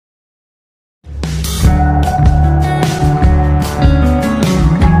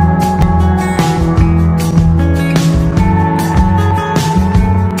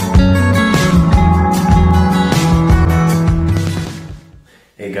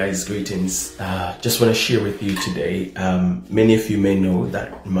guys, greetings. Just want to share with you today. Many of you may know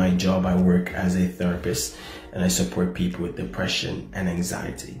that my job, I work as a therapist and I support people with depression and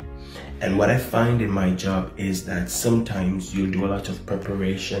anxiety. And what I find in my job is that sometimes you'll do a lot of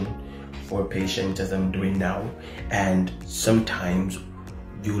preparation for a patient, as I'm doing now, and sometimes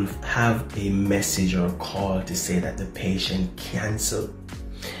you'll have a message or a call to say that the patient canceled.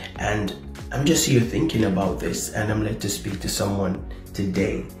 And I'm just here thinking about this, and I'm led to speak to someone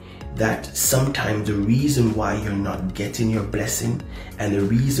today that sometimes the reason why you're not getting your blessing and the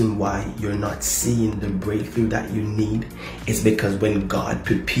reason why you're not seeing the breakthrough that you need is because when God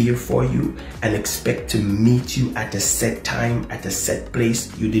prepared for you and expect to meet you at a set time, at a set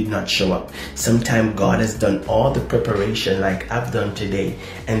place, you did not show up. Sometimes God has done all the preparation like I've done today,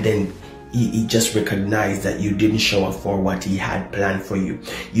 and then He just recognized that you didn't show up for what He had planned for you.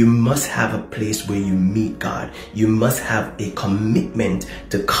 You must have a place where you meet God. You must have a commitment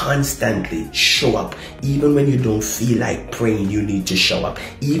to constantly show up. Even when you don't feel like praying, you need to show up.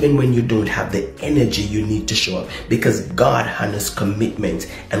 Even when you don't have the energy, you need to show up. Because God has commitment.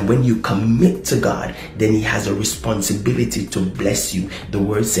 And when you commit to God, then He has a responsibility to bless you. The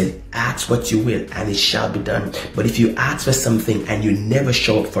word said, ask what you will and it shall be done. But if you ask for something and you never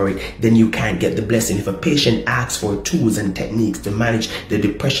show up for it, then you can't get the blessing. If a patient asks for tools and techniques to manage the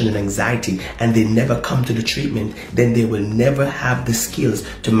depression and anxiety and they never come to the treatment, then they will never have the skills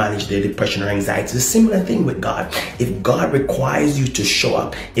to manage their depression or anxiety. It's a similar thing with God. If God requires you to show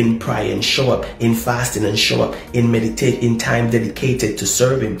up in prayer and show up in fasting and show up in meditate, in time dedicated to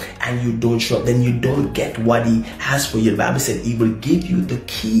serve Him, and you don't show up, then you don't get what He has for you. The Bible said He will give you the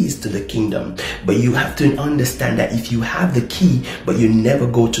keys to the kingdom. But you have to understand that if you have the key but you never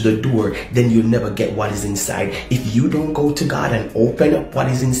go to the door, then you'll never get what is inside. If you don't go to God and open up what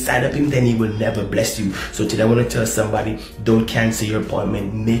is inside of Him, then He will never bless you. So today I want to tell somebody, don't cancel your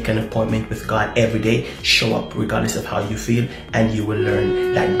appointment. Make an appointment with God every day. Show up regardless of how you feel, and you will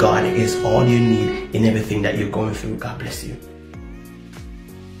learn that God is all you need in everything that you're going through. God bless you.